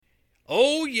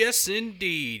Oh, yes,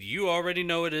 indeed. You already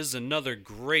know it is another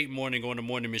great morning on the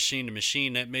Morning Machine, the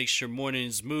machine that makes your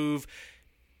mornings move.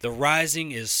 The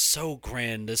rising is so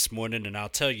grand this morning, and I'll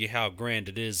tell you how grand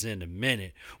it is in a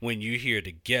minute when you hear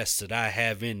the guests that I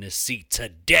have in the seat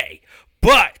today.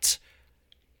 But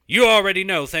you already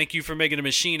know, thank you for making the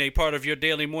machine a part of your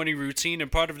daily morning routine,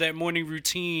 and part of that morning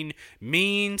routine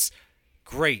means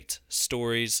great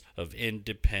stories of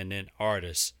independent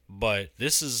artists. But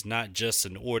this is not just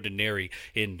an ordinary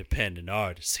independent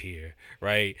artist here,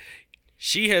 right?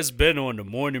 She has been on the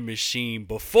Morning Machine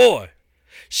before.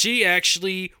 She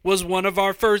actually was one of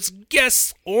our first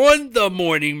guests on the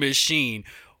Morning Machine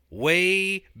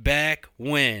way back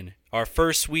when. Our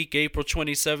first week, April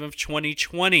 27th,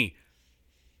 2020.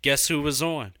 Guess who was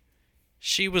on?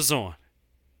 She was on.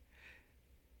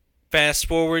 Fast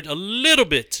forward a little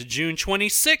bit to June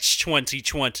 26,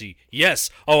 2020. Yes.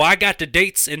 Oh, I got the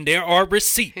dates, and there are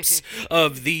receipts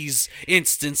of these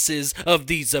instances, of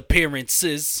these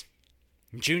appearances.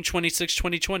 June 26,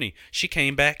 2020. She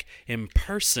came back in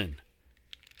person.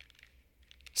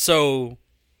 So,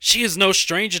 she is no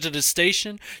stranger to the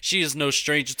station. She is no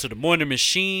stranger to the Morning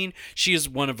Machine. She is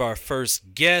one of our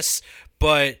first guests.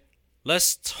 But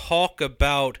let's talk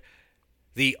about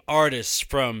the artist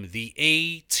from the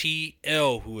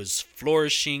ATL who is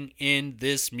flourishing in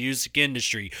this music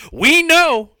industry. We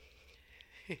know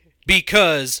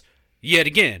because, yet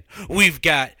again, we've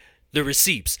got the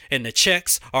receipts and the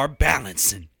checks are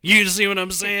balancing. You see what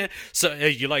I'm saying? So,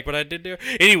 you like what I did there?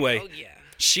 Anyway, Oh, yeah.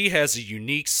 she has a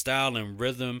unique style and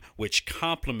rhythm which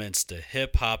complements the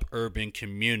hip-hop urban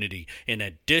community. In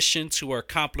addition to her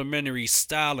complementary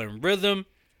style and rhythm,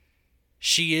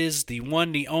 she is the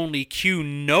one, the only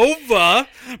Qnova,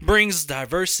 brings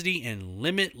diversity and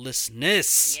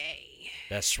limitlessness. Yay.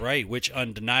 That's right, which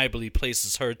undeniably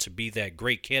places her to be that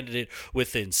great candidate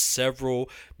within several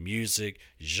music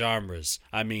genres.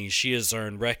 I mean, she has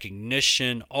earned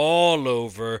recognition all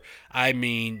over. I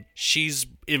mean, she's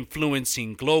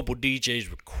influencing global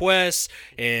DJs' requests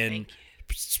and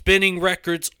spinning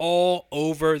records all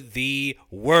over the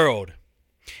world.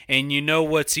 And you know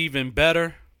what's even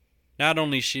better? Not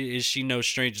only is she no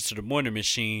stranger to the Morning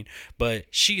Machine, but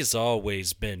she has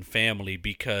always been family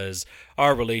because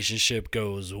our relationship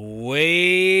goes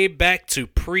way back to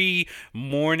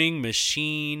pre-Morning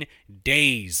Machine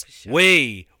days.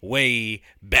 Way, way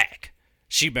back.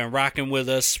 She's been rocking with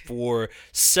us for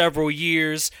several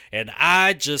years, and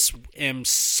I just am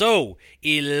so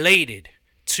elated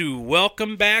to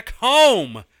welcome back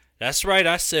home. That's right,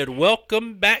 I said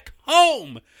welcome back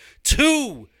home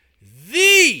to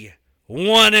the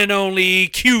one and only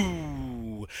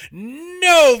Qnova.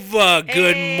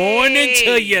 Good morning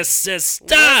to you, sister.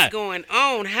 What's going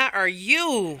on? How are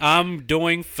you? I'm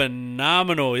doing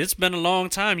phenomenal. It's been a long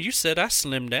time. You said I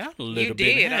slimmed down a little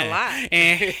bit. You did, a lot.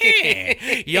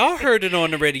 And y'all heard it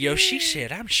on the radio. She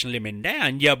said I'm slimming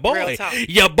down. Your Real talk.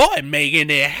 making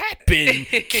it happen.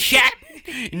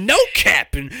 No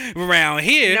capping around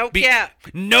here. No cap.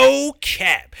 No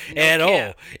cap at cap.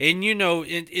 all. And you know,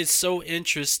 it's so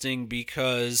interesting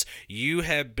because you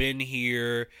have been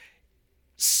here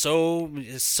so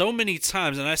many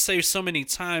times, and I say so many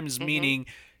times meaning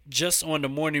just on the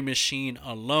Morning Machine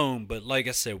alone, but like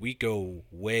I said, we go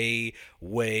way,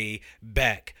 way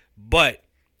back. But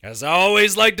as I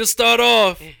always like to start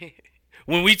off,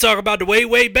 when we talk about the way,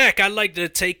 way back, I like to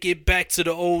take it back to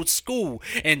the old school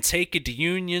and take it to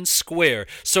Union Square.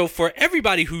 So for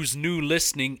everybody who's new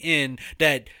listening in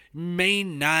that may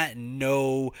not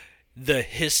know the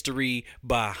history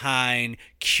behind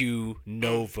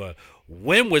Qnova,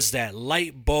 when was that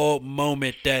light bulb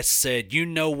moment that said, you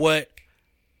know what?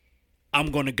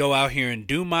 I'm going to go out here and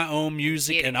do my own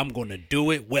music, and I'm going to do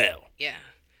it well. Yeah.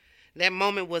 That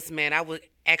moment was, man, I would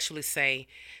actually say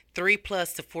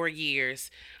 3+ to 4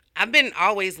 years. I've been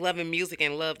always loving music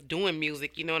and love doing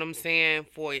music, you know what I'm saying,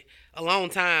 for a long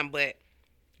time. But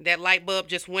that light bulb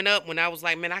just went up when I was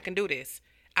like, man, I can do this.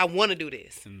 I want to do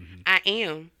this. I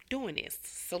am doing this.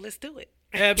 So let's do it.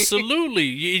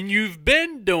 Absolutely. And you've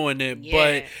been doing it,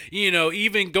 Yeah. but you know,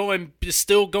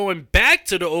 still going back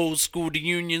to the old school, to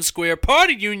Union Square. Part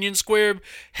of Union Square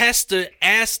has to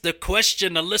ask the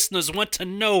question the listeners want to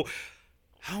know: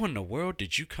 how in the world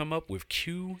did you come up with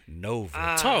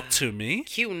Qnova? Talk to me.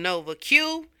 Qnova.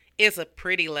 Q is a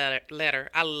pretty letter.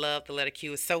 I love the letter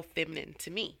Q. It's so feminine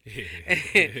to me.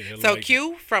 So like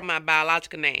Q from my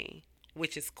biological name,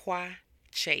 which is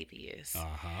Quachavius.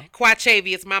 Uh-huh.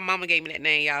 Quachavius. My mama gave me that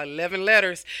name, y'all. 11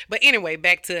 letters. But anyway,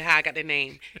 back to how I got the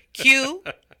name. Q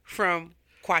from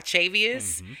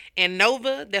Quachavius. And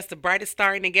Nova, that's the brightest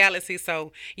star in the galaxy.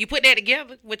 So you put that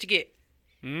together, what you get?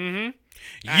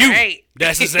 Mm-hmm. All You. right.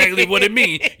 That's exactly what it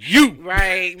means. You.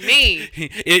 Right,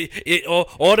 me.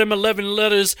 All them 11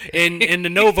 letters in the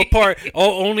Nova part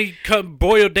all only come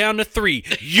boiled down to 3.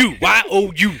 You.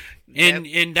 Y-O-U. Yep.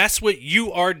 And that's what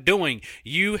you are doing.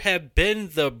 You have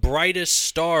been the brightest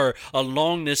star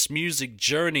along this music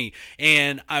journey.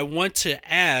 And I want to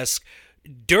ask,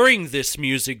 during this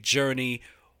music journey,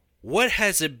 what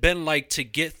has it been like to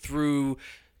get through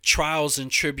trials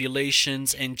and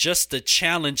tribulations and just the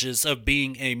challenges of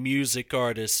being a music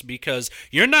artist? Because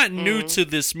you're not new to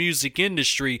this music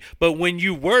industry, but when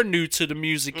you were new to the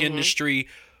music industry,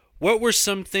 what were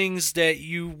some things that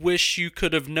you wish you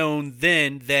could have known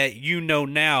then that you know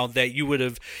now that you would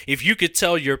have, if you could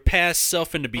tell your past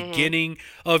self in the beginning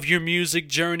of your music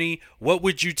journey, what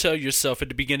would you tell yourself at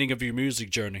the beginning of your music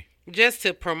journey? Just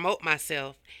to promote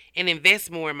myself and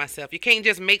invest more in myself. You can't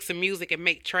just make some music and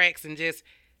make tracks and just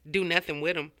do nothing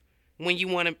with them when you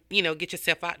want to, get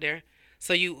yourself out there.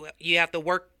 So you have to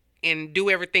work and do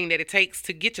everything that it takes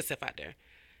to get yourself out there.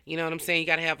 You know what I'm saying? You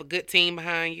got to have a good team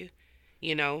behind you,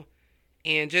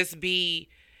 and just be,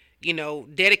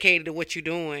 dedicated to what you're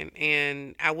doing.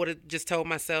 And I would have just told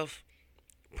myself,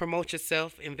 promote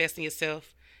yourself, invest in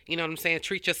yourself. You know what I'm saying?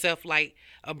 Treat yourself like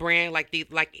a brand, like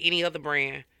any other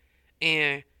brand.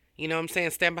 And, you know what I'm saying?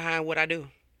 Stand behind what I do.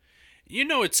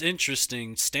 It's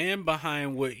interesting. Stand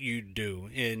behind what you do,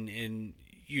 and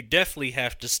you definitely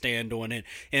have to stand on it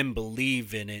and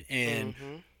believe in it. And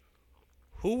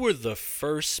who were the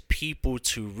first people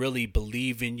to really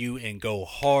believe in you and go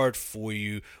hard for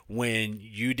you when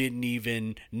you didn't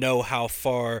even know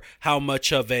how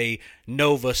much of a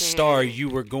Nova star you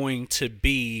were going to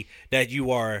be that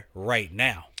you are right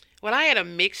now? Well, I had a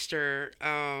mixture.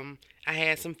 I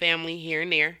had some family here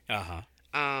and there.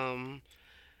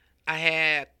 I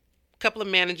had a couple of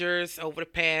managers over the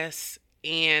past,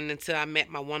 and until I met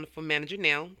my wonderful manager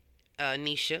now,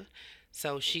 Nisha.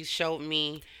 So she showed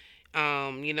me,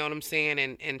 you know what I'm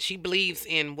saying, and she believes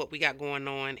in what we got going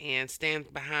on and stands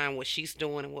behind what she's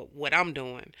doing and what I'm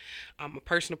doing. I'm a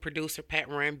personal producer, Pat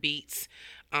Run Beats.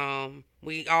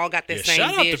 We all got that same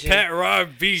shout vision. out to Pat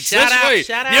Rod Beats. Shout out, right.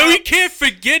 shout out. Yo, we can't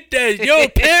forget that. Yo,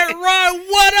 Pat Rod,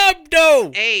 what up,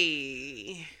 though?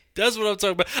 Hey. That's what I'm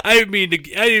talking about. I didn't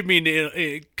mean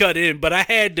to cut in, but I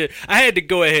had to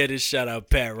go ahead and shout out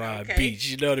Pat Rod Beach.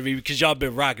 You know what I mean? Because y'all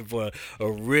been rocking for a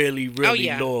really, really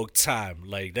long time.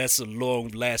 Like, that's a long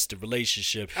lasting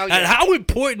relationship. And how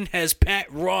important has Pat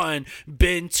Ron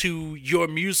been to your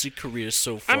music career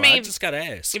so far? I just gotta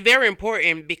ask. Very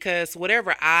important, because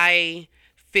whatever I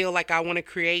feel like I want to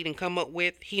create and come up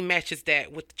with, he matches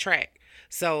that with the track.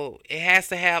 So it has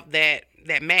to have that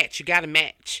match. You got to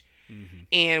match.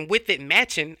 And with it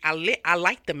matching, I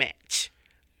like the match.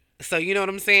 So you know what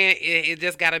I'm saying? It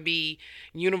just got to be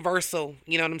universal.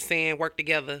 You know what I'm saying? Work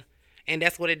together. And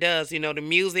that's what it does. The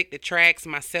music, the tracks,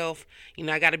 myself,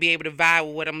 I got to be able to vibe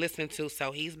with what I'm listening to.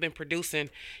 So he's been producing,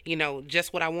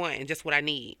 just what I want and just what I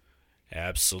need.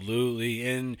 Absolutely.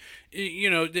 And,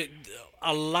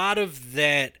 a lot of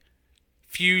that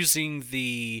fusing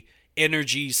the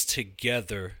energies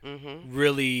together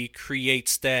really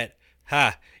creates that,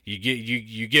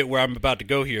 you get where I'm about to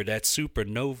go here, that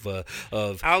supernova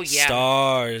of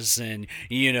stars, and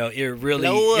it really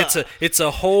it's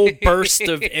a whole burst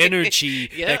of energy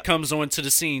that comes onto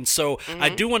the scene. So I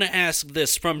do want to ask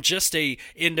this from just a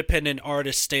independent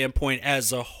artist standpoint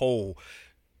as a whole.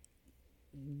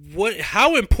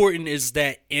 How important is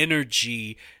that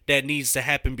energy that needs to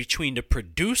happen between the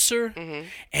producer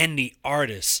and the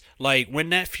artist? Like, when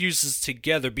that fuses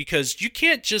together, because you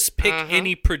can't just pick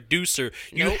any producer.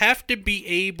 You have to be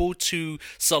able to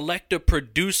select a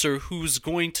producer who's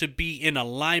going to be in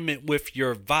alignment with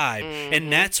your vibe.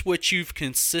 And that's what you've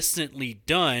consistently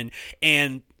done.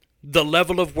 And the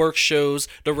level of work shows,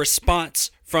 the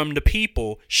response from the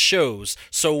people shows.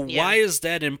 So why is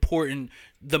that important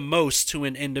the most to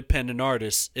an independent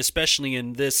artist, especially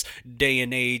in this day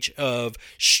and age of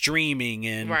streaming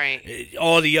and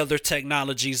all the other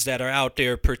technologies that are out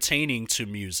there pertaining to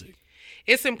music?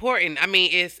 It's important. I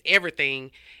mean, it's everything.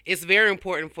 It's very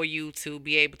important for you to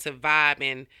be able to vibe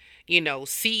and,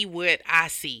 see what I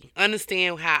see.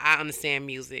 Understand how I understand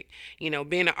music. Being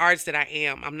an artist that I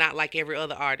am, I'm not like every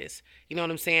other artist. You know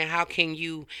what I'm saying? How can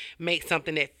you make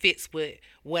something that fits with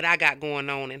what I got going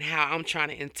on and how I'm trying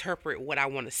to interpret what I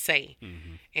want to say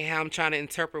and how I'm trying to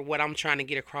interpret what I'm trying to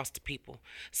get across to people?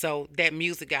 So that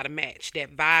music got to match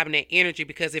that vibe and that energy,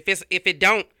 because if it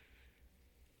don't,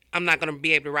 I'm not going to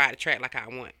be able to ride the track like I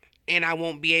want. And I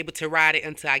won't be able to ride it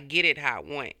until I get it how I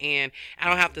want. And I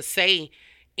don't have to say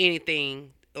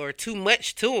anything or too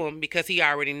much to him because he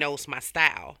already knows my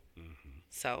style.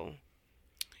 So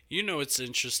You know, it's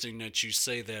interesting that you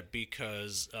say that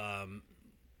because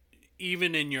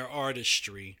even in your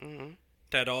artistry, Hmm.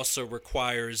 that also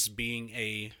requires being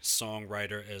a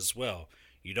songwriter as well.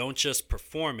 You don't just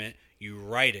perform it, you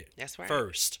write it That's right.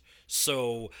 first.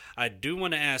 So I do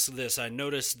want to ask this. I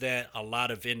noticed that a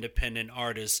lot of independent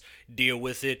artists deal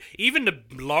with it. Even the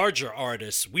larger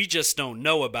artists, we just don't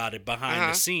know about it Uh behind the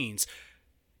huh. scenes.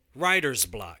 Writer's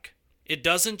block. It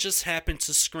doesn't just happen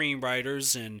to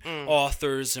screenwriters and Mm.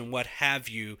 authors and what have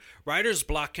you. Writer's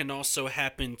block can also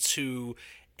happen to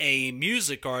a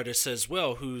music artist as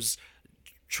well who's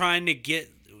trying to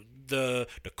get the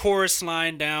chorus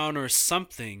line down or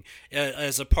something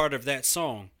as a part of that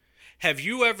song. Have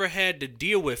you ever had to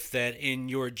deal with that in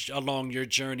your along your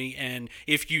journey? And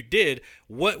if you did,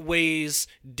 what ways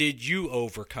did you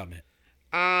overcome it?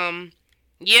 Um,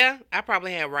 yeah, I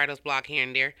probably have writer's block here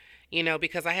and there.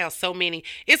 Because I have so many.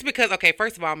 It's because, okay,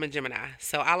 first of all, I'm a Gemini,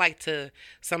 so I like to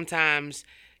sometimes,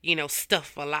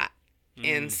 stuff a lot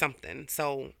in Mm, something.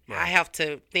 So I right. have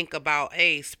to think about,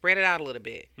 hey, spread it out a little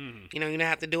bit. Hmm. You don't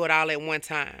have to do it all at one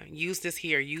time. Use this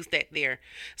here, use that there.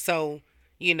 So,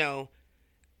 you know,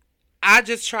 I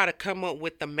just try to come up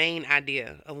with the main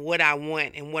idea of what I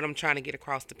want and what I'm trying to get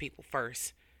across to people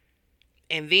first.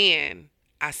 And then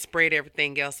I spread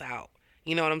everything else out.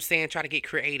 You know what I'm saying? Try to get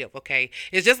creative, okay?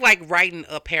 It's just like writing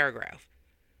a paragraph.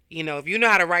 If you know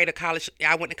how to write a college,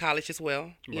 I went to college as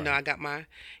well. I Right. got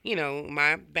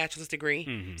my bachelor's degree.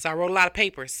 Hmm. So I wrote a lot of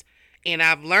papers. And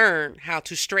I've learned how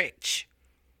to stretch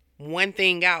one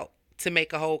thing out to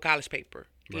make a whole college paper,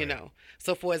 Right.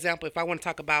 So for example, if I want to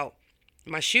talk about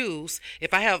my shoes,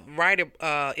 if I have writer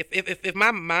if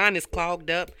my mind is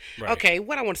clogged up, Right. okay,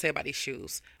 what I want to say about these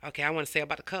shoes. Okay, I want to say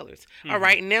about the colors. All Hmm.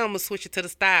 right, now I'm gonna switch it to the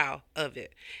style of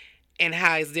it and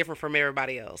how it's different from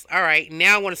everybody else. All right,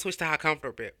 now I want to switch to how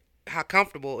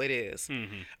comfortable it is. Hmm.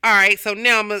 All right, so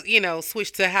now I'm gonna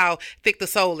switch to how thick the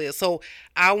sole is. So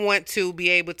I want to be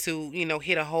able to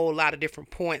hit a whole lot of different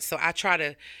points. So I try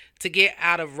to get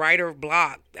out of writer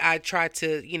block. I try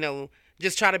to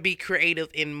just try to be creative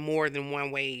in more than one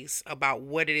ways about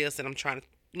what it is that I'm trying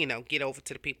to get over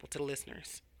to the people, to the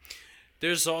listeners.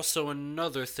 There's also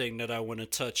another thing that I want to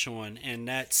touch on, and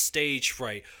that's stage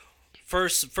fright.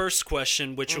 First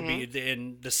question, which will Hmm. be,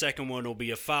 and the second one will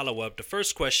be a follow up. The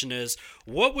first question is,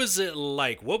 what was it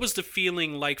like? What was the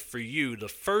feeling like for you the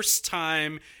first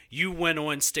time you went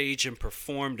on stage and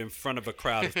performed in front of a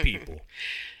crowd of people?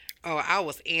 Oh, I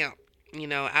was amped.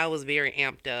 I was very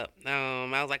amped up. I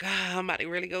was like, I'm about to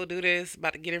really go do this.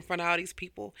 About to get in front of all these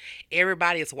people.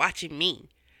 Everybody is watching me.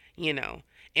 You know,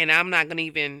 and I'm not gonna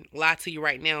even lie to you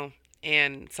right now.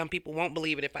 And some people won't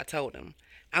believe it if I told them.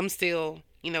 I'm still,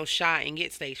 shy and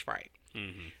get stage fright.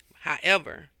 Hmm.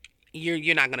 However,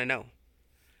 you're not gonna know.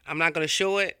 I'm not gonna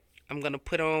show it. I'm gonna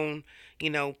put on,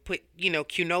 put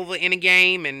Qnova in a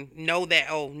game and know that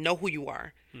know who you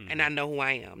are, and Hmm. I know who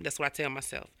I am. That's what I tell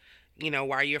myself.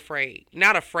 Why are you afraid?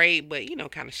 Not afraid, but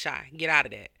kind of shy. Get out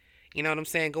of that. You know what I'm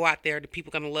saying? Go out there. The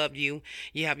people gonna love you.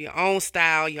 You have your own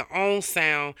style, your own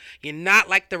sound. You're not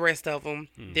like the rest of them.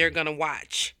 They're Hmm. gonna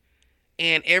watch.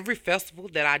 And every festival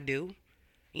that I do,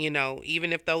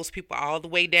 even if those people are all the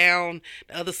way down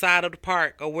the other side of the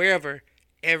park or wherever,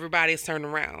 everybody is turning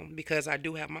around because I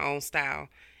do have my own style.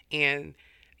 And,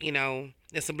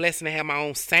 it's a blessing to have my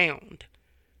own sound,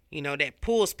 that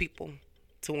pulls people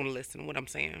to want to listen to what I'm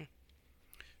saying.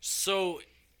 So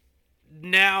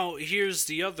now here's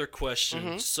the other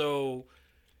question. Hmm. So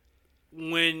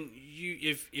when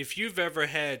if you've ever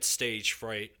had stage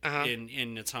fright Uh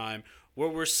in the time,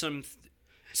 what were some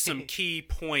key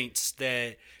points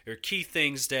that or key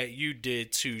things that you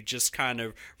did to just kind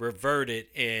of revert it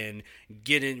and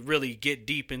really get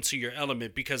deep into your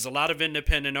element? Because a lot of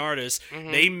independent artists,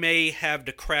 huh. they may have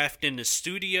the craft in the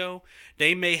studio,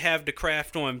 they may have the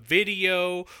craft on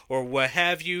video or what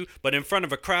have you, but in front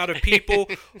of a crowd of people,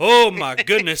 oh my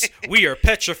goodness, we are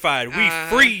petrified, we Uh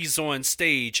freeze on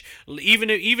stage. Even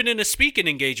in a speaking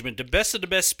engagement, the best of the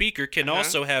best speaker can huh.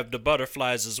 also have the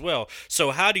butterflies as well.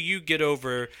 So how do you get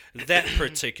over that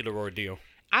particular ordeal?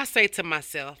 I say to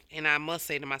myself, and I must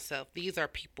say to myself, these are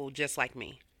people just like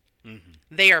me. Hmm.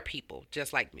 They are people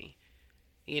just like me.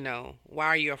 Why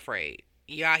are you afraid?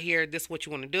 You out here, this is what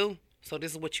you want to do, so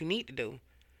this is what you need to do.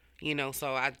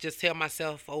 So I just tell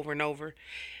myself over and over,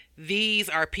 these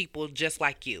are people just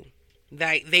like you.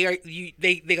 They are you.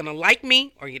 They're gonna like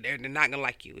me, or they're not gonna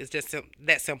like you. It's just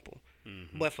that simple.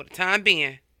 Hmm. But for the time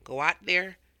being, go out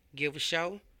there, give a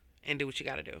show, and do what you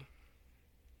got to do.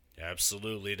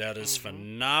 Absolutely, that is Hmm.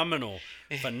 phenomenal,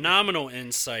 phenomenal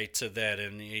insight to that,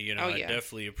 and Oh I yeah.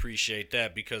 definitely appreciate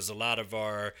that because a lot of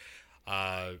our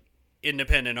uh,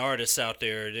 independent artists out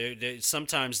there.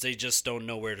 Sometimes they just don't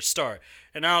know where to start,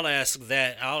 and I'll ask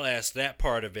that. I'll ask that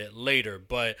part of it later.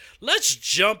 But let's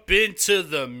jump into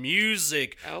the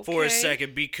music for a Okay.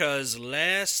 second, because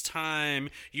last time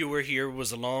you were here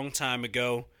was a long time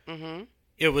ago. Mm-hmm.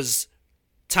 It was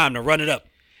time to run it up.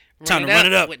 Time Run to run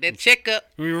it up. with that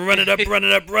checkup. Run it up, run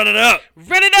it up, run it up.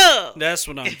 Run it up. That's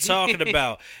what I'm talking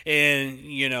about. And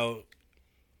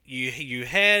you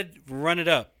had Run It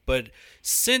Up, but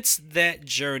since that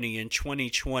journey in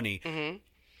 2020, Mm-hmm.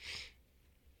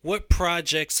 what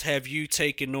projects have you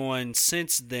taken on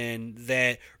since then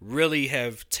that really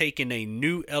have taken a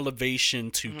new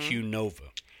elevation to Qnova?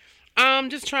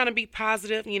 Just trying to be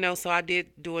positive, so I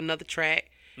did do another track,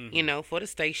 for the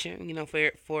station,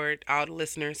 for all the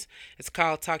listeners. It's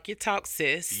called Talk Your Talk,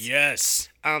 Sis. Yes.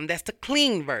 That's the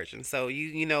clean version. So Oh,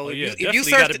 yeah, if you definitely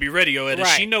search got to be radio edit.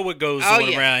 Right. She know what goes Oh,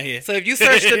 on yeah. around here. So if you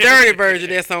search the dirty version,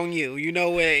 that's on you. You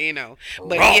know what,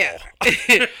 But Raw.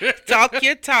 yeah, Talk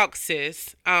Your Talk,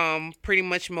 Sis. Pretty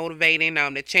much motivating.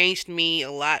 That changed me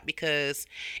a lot, because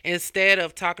instead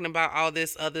of talking about all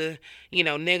this other,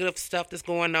 negative stuff that's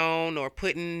going on, or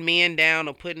putting men down,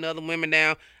 or putting other women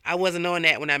down, I wasn't on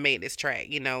that when I made this track.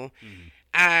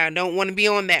 I don't want to be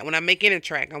on that when I make any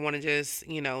track. I want to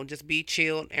just be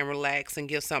chilled and relax and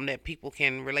give something that people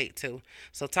can relate to.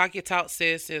 So Talk Your Talk,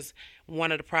 Sis is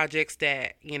one of the projects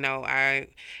that, I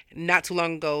not too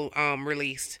long ago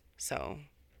released. So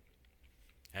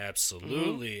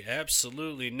Absolutely,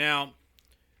 absolutely. Now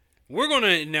we're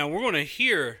gonna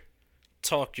hear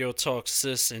Talk Your Talk,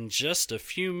 Sis in just a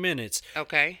few minutes.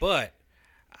 okay. But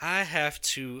I have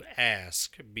to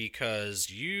ask,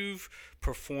 because you've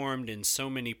performed in so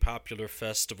many popular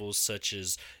festivals such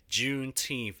as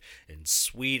Juneteenth and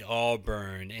Sweet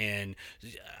Auburn, and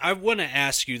I want to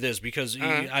ask you this, because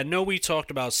I know we talked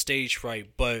about stage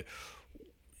fright, but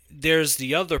there's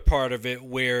the other part of it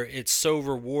where it's so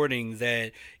rewarding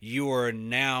that you are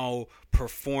now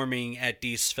performing at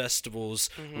these festivals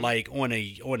like on a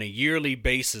yearly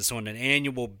basis, on an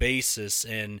annual basis,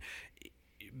 and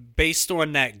based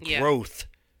on that growth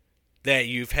that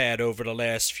you've had over the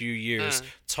last few years.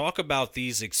 Talk about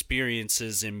these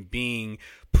experiences and being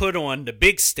put on the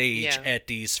big stage at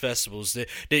these festivals.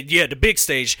 The big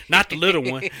stage, not the little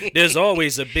one. There's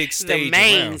always a big stage. The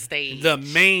main around. stage. The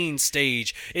main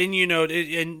stage. And,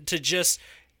 and to just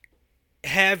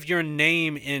have your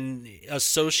name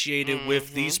associated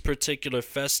with these particular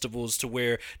festivals, to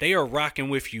where they are rocking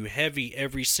with you heavy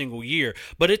every single year.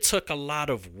 But it took a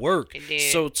lot of work. It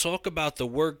did. So talk about the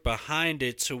work behind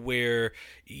it, to where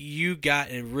you got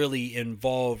really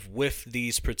involved with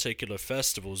these particular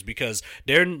festivals, because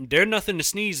they're nothing to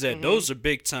sneeze at. Those are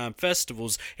big time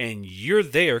festivals, and you're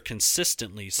there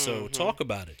consistently. So talk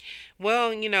about it.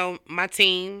 Well, my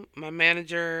team, my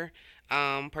manager,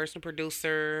 personal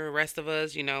producer, rest of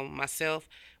us, myself,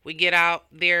 we get out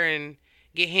there and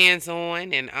get hands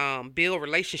on and build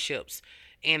relationships.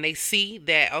 And they see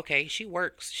that, okay, she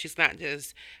works. She's not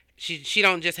just, she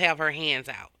don't just have her hands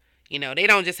out. They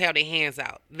don't just have their hands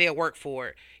out. They'll work for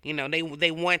it.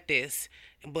 They want this,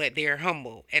 but they're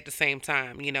humble at the same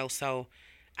time, so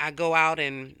I go out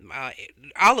and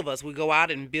all of us, we go out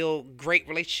and build great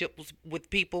relationships with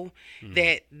people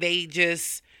that they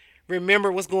just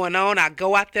remember what's going on. I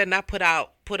go out there and I put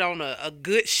on a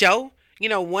good show,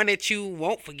 one that you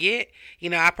won't forget.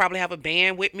 I probably have a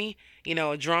band with me,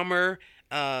 a drummer,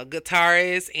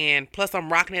 guitarist, and plus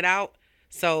I'm rocking it out.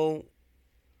 So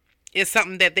it's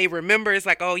something that they remember. It's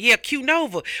like, oh yeah,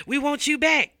 Qnova, we want you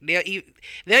back. They'll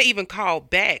even call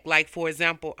back. Like, for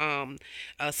example,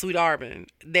 Sweet Auburn,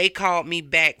 they called me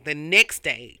back the next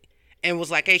day and was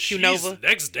like, hey, Qnova. Jeez,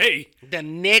 next day. The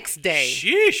next day.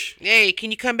 Sheesh. Hey, can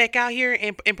you come back out here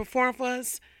and perform for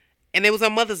us? And it was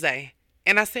on Mother's Day.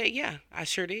 And I said, yeah, I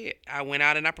sure did. I went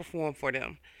out and I performed for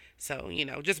them. So,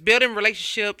 just building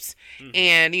relationships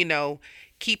and,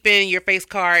 keeping your face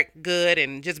card good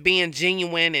and just being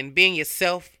genuine and being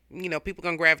yourself, people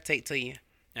gonna gravitate to you.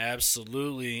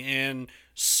 Absolutely. And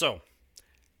so,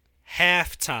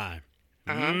 halftime.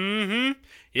 Uh-huh.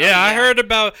 Yeah, Oh,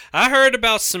 I heard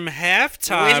about some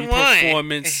halftime Which one?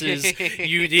 performances.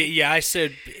 I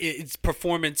said it's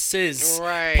performances,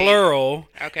 Right. plural.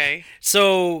 Okay.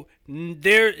 So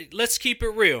let's keep it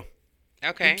real.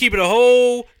 Okay. Keep it a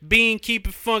whole bean, keep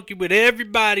it funky with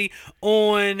everybody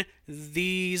on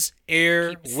these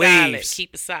airwaves.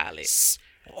 Keep it solid.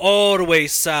 All the way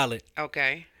solid.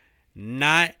 Okay.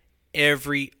 Not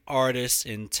every artist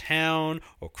in town,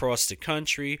 across the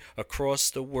country, across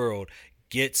the world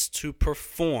gets to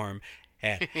perform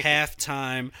at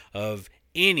halftime of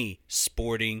any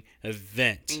sporting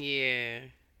event. Yeah.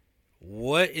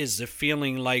 what is the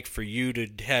feeling like for you to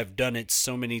have done it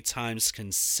so many times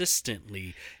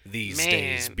consistently these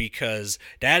days? Man. Because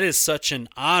that is such an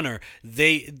honor.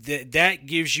 That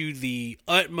gives you the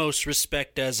utmost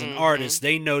respect as an artist.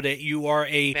 They know that you are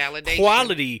a Validation.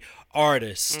 quality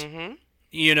artist.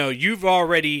 You know, you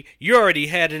already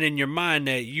had it in your mind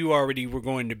that you already were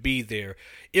going to be there.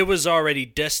 It was already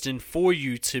destined for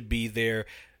you to be there.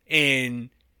 And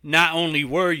not only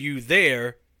were you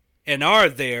there and are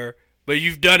there, but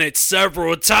you've done it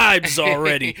several times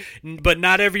already. But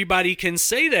not everybody can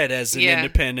say that as an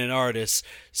independent artist.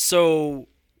 So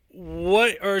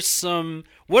what are some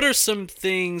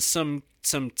things, some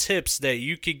tips that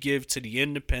you could give to the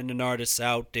independent artists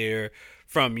out there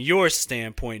from your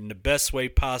standpoint in the best way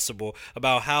possible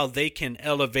about how they can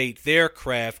elevate their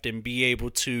craft and be able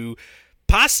to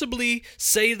possibly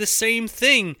say the same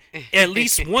thing at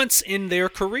least once in their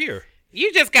career?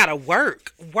 You just gotta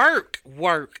work.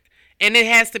 And it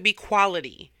has to be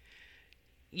quality.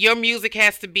 Your music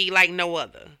has to be like no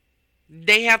other.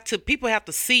 People have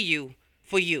to see you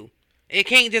for you. It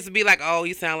can't just be like, oh,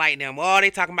 you sound like them. Oh,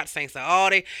 they talking about the same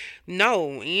stuff.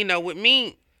 No, with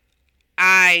me,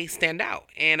 I stand out,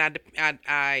 and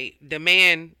I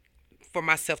demand for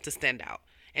myself to stand out,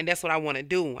 and that's what I want to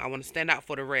do. I want to stand out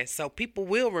for the rest, so people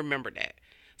will remember that.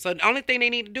 So the only thing they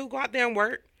need to do, go out there and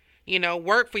work.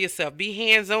 Work for yourself. Be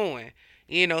hands on.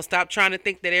 Stop trying to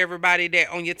think that everybody that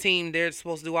on your team, they're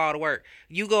supposed to do all the work.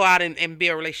 You go out and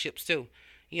build relationships too.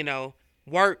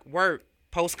 Work,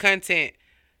 post content.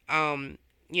 Have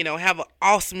an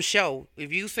awesome show.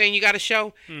 If you saying you got a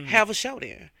show, have a show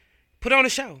there. Put on a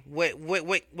show.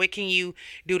 What can you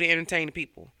do to entertain the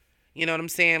people? You know what I'm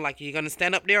saying? Like, you're gonna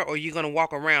stand up there, or you're gonna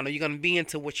walk around, or you're gonna be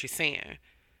into what you're saying.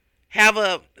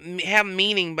 Have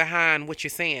meaning behind what you're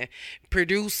saying.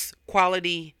 Produce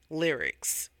quality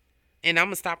lyrics. And I'm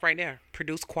gonna stop right there.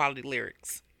 Produce quality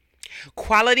lyrics.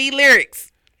 Quality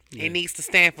lyrics. Yeah. It needs to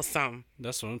stand for something.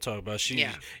 That's what I'm talking about.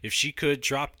 If she could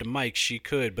drop the mic, she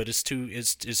could, but it's too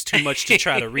much to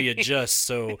try to readjust.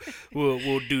 So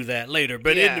we'll do that later.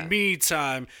 But in the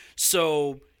meantime,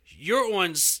 so you're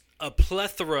on a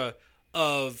plethora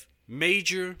of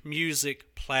major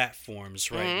music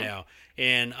platforms right now,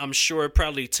 and I'm sure it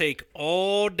probably take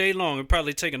all day long. It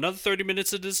probably take another 30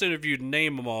 minutes of this interview to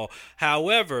name them all.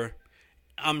 However,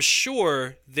 I'm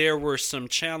sure there were some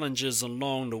challenges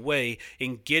along the way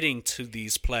in getting to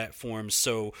these platforms.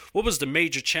 So what was the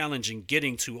major challenge in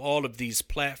getting to all of these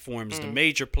platforms, the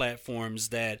major platforms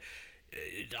that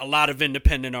a lot of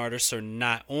independent artists are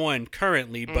not on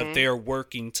currently, but they're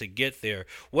working to get there?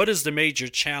 What is the major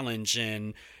challenge,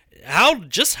 and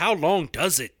how long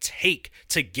does it take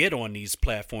to get on these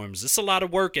platforms? It's a lot of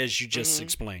work, as you just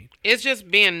explained. It's just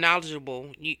being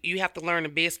knowledgeable. You have to learn the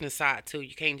business side too.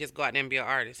 You can't just go out there and be an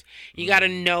artist. You got to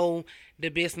know the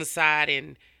business side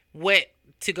and what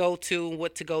to go to,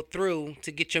 what to go through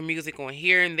to get your music on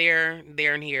here and there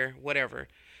and here, whatever.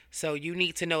 So you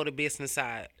need to know the business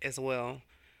side as well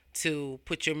to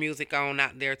put your music on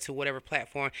out there to whatever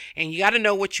platform. And you got to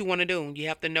know what you want to do. You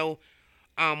have to know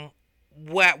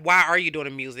why are you doing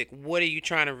the music? What are you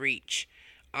trying to reach?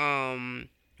 What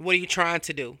are you trying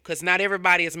to do? Because not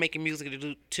everybody is making music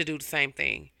to do the same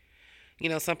thing.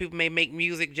 Some people may make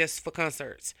music just for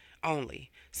concerts only.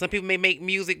 Some people may make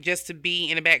music just to be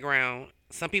in the background.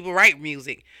 Some people write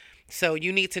music. So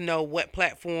you need to know what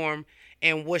platform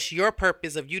and what's your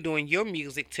purpose of you doing your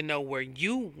music to know where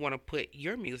you want to put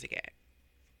your music at.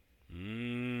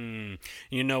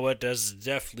 You know what? That's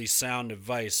definitely sound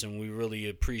advice, and we really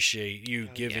appreciate you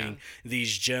giving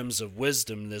these gems of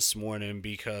wisdom this morning,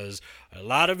 because a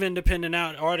lot of independent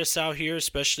artists out here,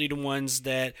 especially the ones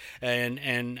that,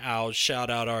 and I'll shout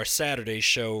out our Saturday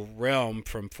show, Realm,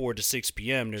 from 4 to 6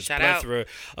 p.m. There's a plethora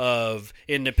of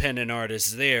independent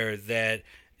artists there that,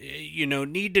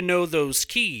 need to know those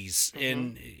keys,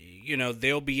 and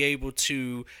they'll be able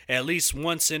to, at least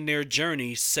once in their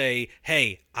journey, say,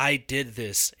 hey, I did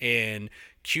this, and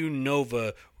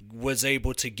Qnova was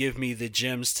able to give me the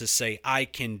gems to say, I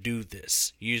can do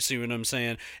this. You see what I'm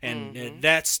saying? And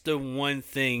that's the one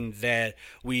thing that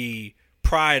we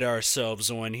pride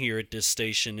ourselves on here at this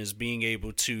station, is being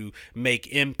able to make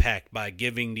impact by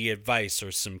giving the advice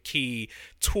or some key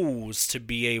tools to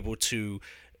be able to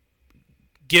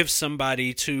give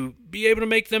somebody to be able to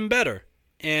make them better.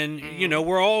 And,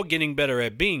 we're all getting better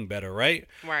at being better, right?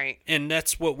 Right. And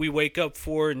that's what we wake up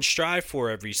for and strive for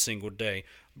every single day.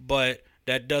 But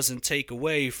that doesn't take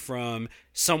away from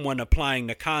someone applying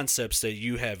the concepts that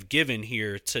you have given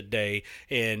here today.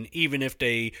 And even if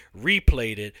they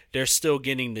replayed it, they're still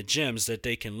getting the gems that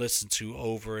they can listen to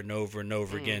over and over and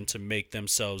over again to make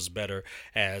themselves better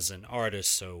as an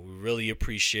artist. So we really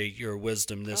appreciate your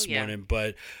wisdom this morning.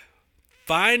 But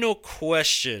final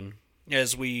question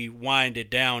as we wind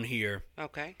it down here.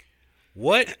 Okay.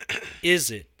 What is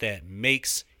it that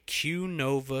makes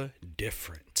Qnova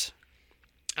different?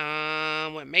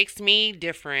 What makes me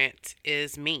different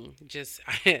is me. Just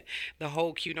the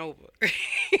whole Qnova.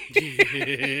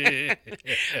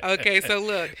 Okay, so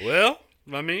look. Well,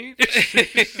 I mean.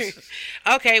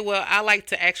 Okay, well, I like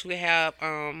to actually have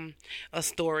a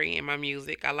story in my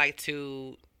music. I like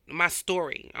to my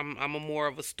story. I'm a more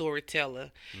of a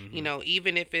storyteller. You know,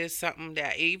 even if it's something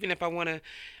that, even if I want to,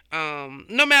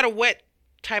 no matter what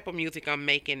type of music I'm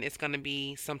making, it's going to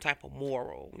be some type of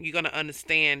moral. You're going to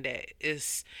understand that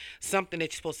it's something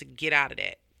that you're supposed to get out of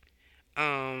that.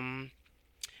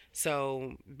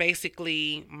 So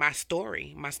basically my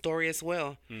story as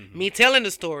well. Me telling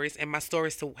the stories and my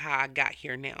stories to how I got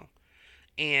here now.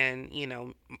 And, you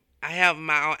know, I have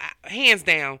my own, hands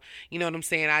down, you know what I'm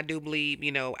saying? I do believe,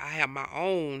 you know, I have my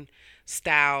own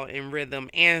style and rhythm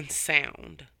and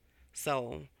sound.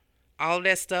 So all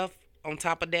that stuff on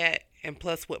top of that, and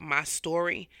plus with my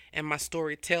story and my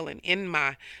storytelling in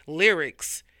my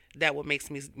lyrics, that what makes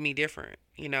me different.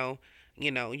 You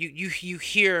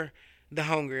hear the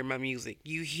hunger in my music.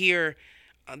 You hear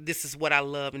this is what I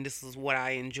love and this is what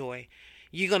I enjoy.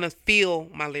 You're gonna feel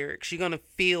my lyrics. You're gonna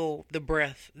feel the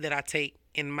breath that I take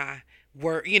in my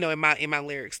word, in my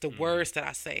lyrics, the words that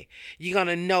I say. You're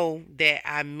gonna know that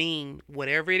I mean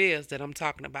whatever it is that I'm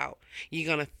talking about. You're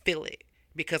gonna feel it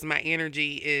because my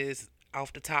energy is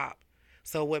off the top.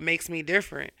 So what makes me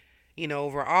different,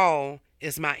 overall,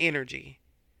 is my energy.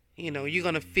 You're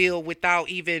gonna feel without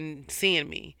even seeing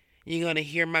me. You're gonna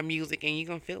hear my music and you're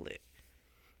gonna feel it.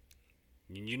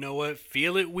 You know what?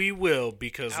 Feel it we will,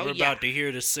 because we're about to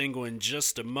hear the single in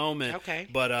just a moment. Okay.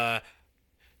 But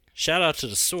shout out to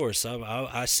the source.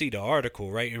 I see the article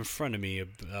right in front of me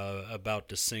about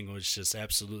the single. It's just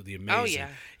absolutely amazing. Oh, yeah.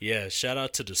 Yeah, shout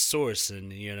out to the source. And,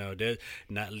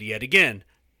 not yet again,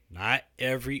 not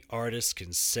every artist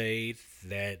can say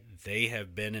that they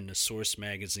have been in the Source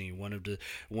magazine, one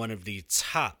of the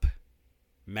top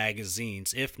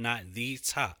magazines, if not the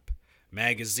top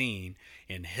magazine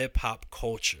in hip hop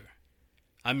culture.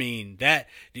 I mean, that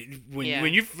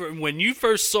when you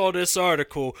first saw this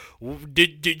article,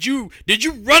 did you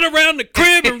run around the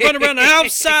crib and run around the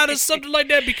outside or something like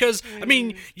that? Because I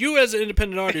mean, you as an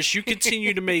independent artist, you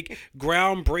continue to make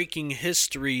groundbreaking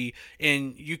history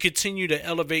and you continue to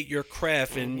elevate your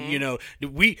craft. And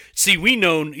we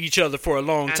known each other for a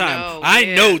long time. I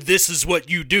know this is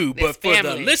what you do, but for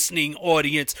the listening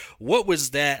audience, what was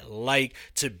that like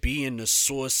to be in the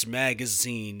Source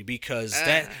magazine? Because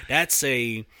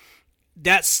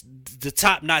that's the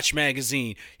top-notch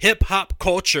magazine. Hip-hop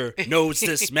culture knows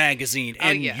this magazine,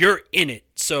 and you're in it.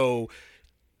 So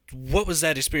what was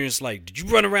that experience like? Did you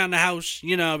run around the house?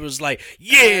 It was like,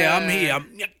 I'm here. I'm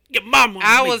your mama.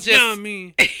 I was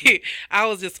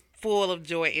just full of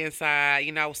joy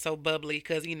inside. I was so bubbly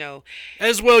because,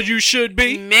 as well you should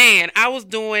be. Man, I was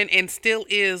doing and still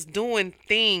is doing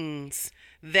things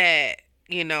that,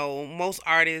 most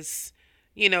artists,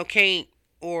 can't,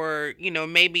 or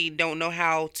maybe don't know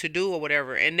how to do or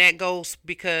whatever. And that goes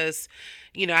because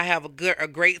I have a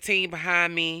great team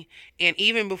behind me. And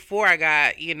even before I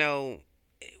got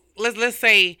let's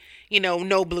say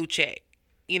no blue check,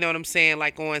 you know what I'm saying,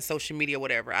 like on social media or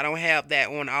whatever. I don't have that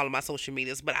on all of my social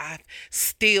medias, but I've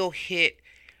still hit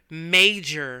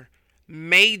major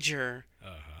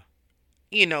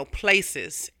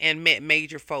places and met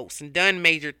major folks and done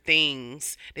major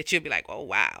things that you'll be like, oh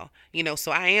wow,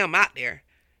 so I am out there.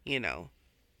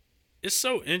 It's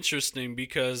so interesting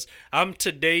because I'm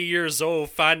today years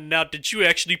old finding out that you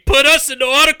actually put us in the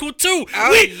article too.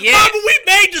 Oh, Mama, we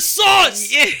made the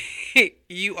Source. Yeah.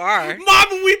 You are.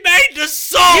 Mama, we made the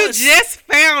Source. You just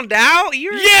found out?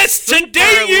 Yes,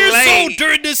 today years old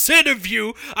during this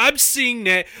interview, I'm seeing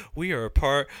that we are a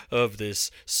part of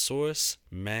this Source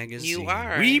magazine. You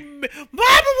are. Mama, we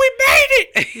made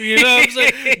it. You know what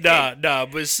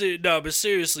I'm saying? But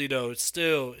seriously though,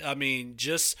 still, I mean,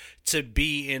 just to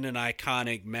be in an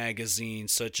iconic magazine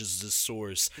such as the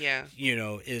Source,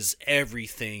 is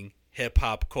everything hip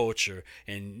hop culture.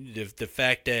 And the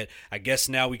fact that I guess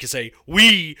now we can say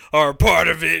we are a part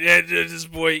of it at this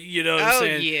point, what I'm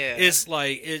saying? Yeah. It's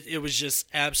like it was just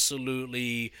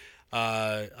absolutely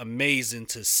amazing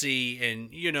to see.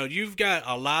 And you've got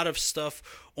a lot of stuff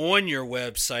on your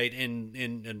website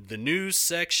in the news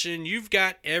section. You've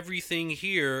got everything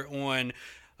here on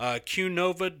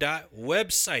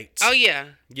Qnova.website. Oh yeah.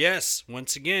 Yes,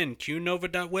 once again,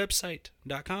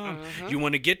 Qnova.website.com. Uh-huh. You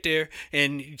want to get there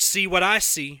and see what I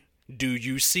see. Do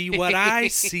you see what I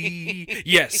see?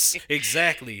 Yes,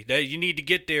 exactly. That you need to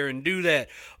get there and do that.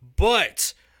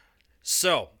 But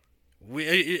so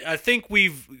I think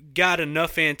we've got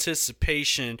enough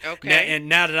anticipation. Okay. And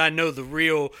now that I know the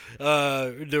real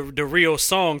the real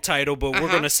song title, but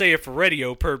we're gonna say it for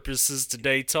radio purposes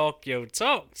today. Talk your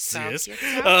talk, sis. Talk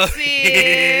your talk,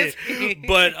 sis.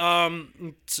 But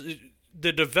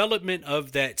the development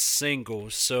of that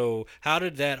single. So how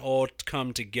did that all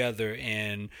come together,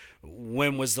 and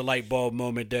when was the light bulb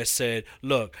moment that said,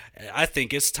 "Look, I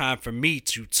think it's time for me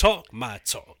to talk my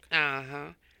talk"?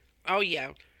 Oh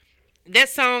yeah. That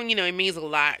song, it means a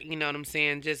lot. You know what I'm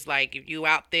saying? Just like if you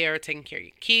out there taking care of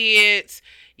your kids,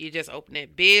 you just open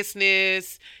that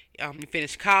business, you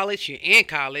finish college, you're in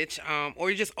college,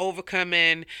 or you're just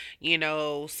overcoming,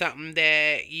 something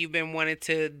that you've been wanting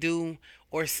to do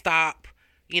or stop,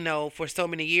 for so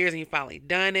many years, and you finally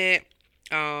done it.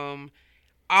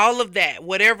 All of that,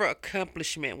 whatever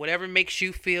accomplishment, whatever makes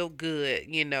you feel good,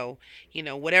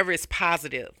 whatever is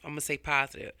positive. I'm gonna say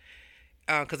positive.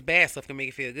 Because bad stuff can make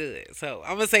you feel good. So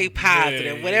I'm going to say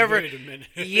positive. Hey, whatever. wait a minute.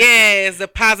 Yes, the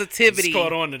positivity. Just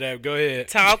caught on to that. Go ahead.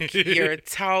 Talk your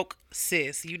talk,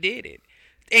 sis. You did it.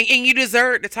 And you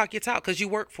deserve to talk your talk because you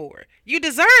work for it. You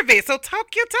deserve it. So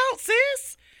talk your talk,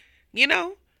 sis.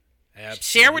 Absolutely.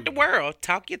 Share with the world.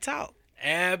 Talk your talk.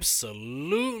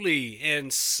 Absolutely.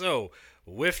 And so,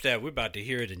 with that, we're about to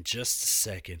hear it in just a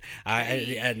second.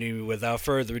 I mean, without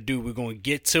further ado, we're going to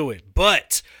get to it.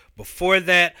 But before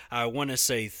that, I want to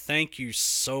say thank you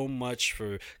so much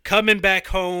for coming back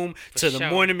home to the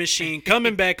Morning Machine,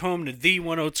 coming back home to the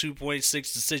 102.6 The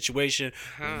Situation.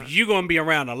 You're going to be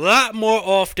around a lot more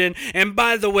often. And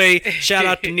by the way, shout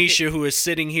out to Nisha, who is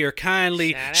sitting here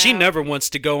kindly. She never wants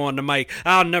to go on the mic.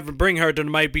 I'll never bring her to the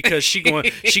mic because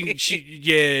I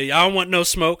don't want no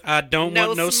smoke. I don't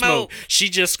want no smoke. She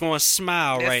just going to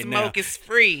smile right now. Smoke is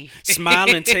free.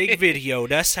 Smile and take video.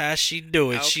 That's how she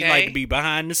do it. Okay. She like to be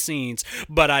behind the scenes,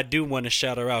 but I do want to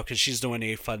shout her out because she's doing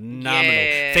a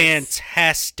phenomenal,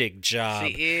 fantastic job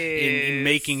in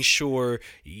making sure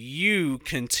you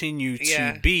continue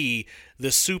to be the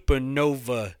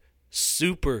supernova,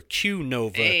 super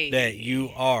Qnova that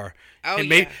you are. Oh,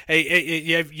 and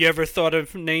have you ever thought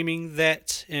of naming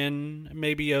that in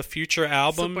maybe a future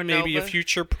album, Supernova. Maybe a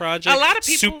future project? A lot of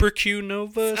people, Super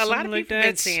Qnova, a lot of like people that?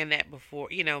 been saying that before.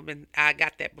 I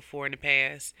got that before in the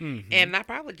past, and I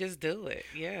probably just do it.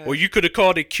 Yeah. Or you could have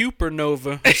called it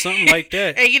Cupernova or something like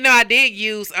that. And I did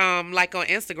use like on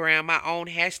Instagram, my own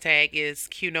hashtag is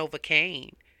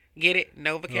Qnovacaine. Get it?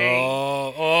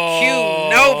 Novocaine?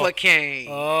 Qnovacaine.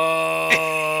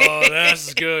 Oh,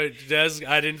 that's good.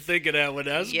 I didn't think of that one.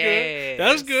 That's good.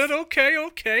 That's good.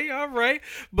 Okay. All right.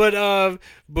 But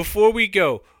before we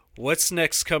go, what's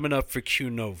next coming up for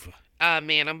Qnova?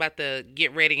 Man, I'm about to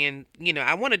get ready and,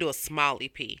 I want to do a small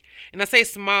EP. And I say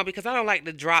small because I don't like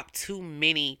to drop too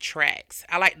many tracks.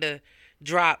 I like to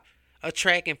drop a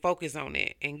track and focus on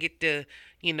it and get the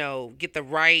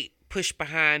right push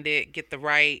behind it, get the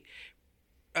right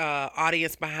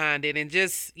audience behind it, and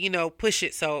just push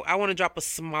it. So I want to drop a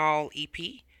small EP,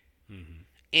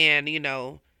 and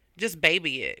just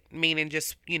baby it, meaning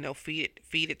just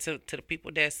feed it to the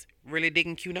people that's really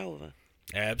digging Qnova.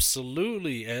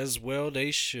 Absolutely, as well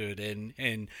they should,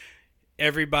 and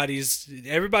everybody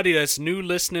that's new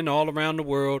listening all around the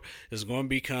world is going to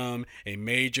become a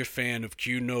major fan of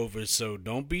Qnova. So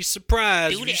don't be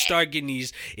surprised if you start getting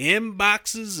these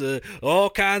inboxes of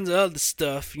all kinds of other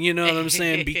stuff. You know what I'm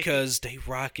saying? Because they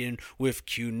rocking with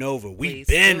Qnova. We've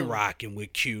been rocking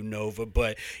with Qnova,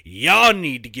 but y'all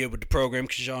need to get with the program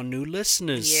because y'all new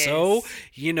listeners. Yes. So,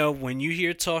 when you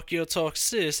hear Talk Your Talk,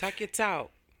 sis. Talk your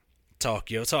talk. Talk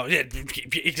your talk. Yeah,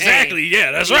 exactly.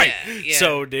 Yeah, that's right. Yeah.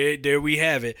 So there we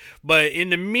have it. But in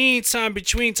the meantime,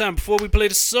 before we play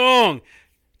the song,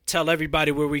 tell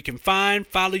everybody where we can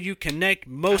follow you, connect.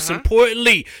 Most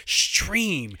importantly,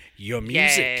 stream your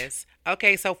music. Yes.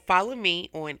 Okay, so follow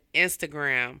me on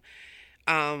Instagram,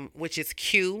 which is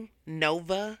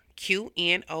Qnova,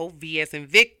 Qnov as in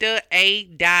Victor,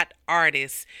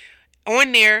 A.artist.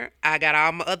 On there, I got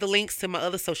all my other links to my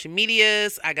other social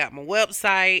medias. I got my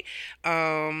website.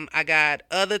 I got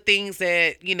other things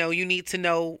that you need to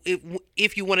know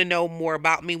if you want to know more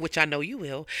about me, which I know you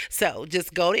will. So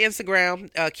just go to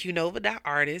Instagram,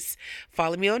 qnova.artist.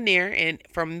 Follow me on there, and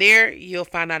from there you'll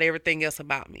find out everything else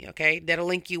about me. Okay, that'll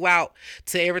link you out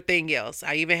to everything else.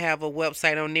 I even have a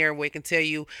website on there where it can tell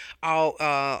you all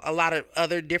a lot of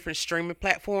other different streaming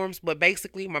platforms. But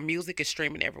basically, my music is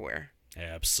streaming everywhere.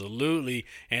 Absolutely.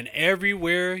 And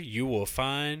everywhere you will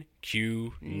find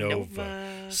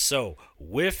Qnova. So,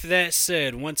 with that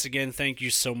said, once again, thank you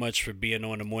so much for being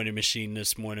on the Morning Machine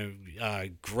this morning.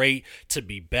 Great to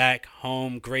be back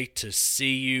home. Great to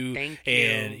see you. Thank you.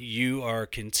 And you are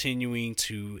continuing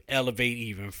to elevate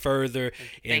even further.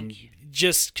 Thank you.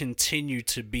 Just continue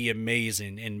to be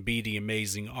amazing and be the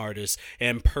amazing artist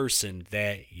and person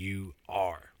that you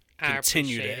are.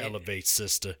 Continue to elevate,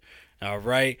 sister. All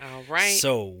right. All right.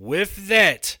 So with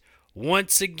that,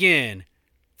 once again,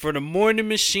 for the Morning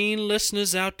Machine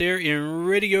listeners out there in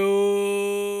radio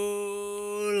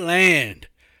land,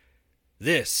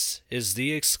 this is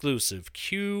the exclusive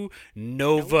Qnova.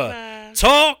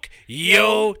 Talk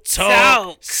yo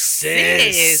talk,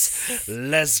 sis.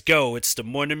 Let's go. It's the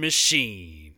Morning Machine.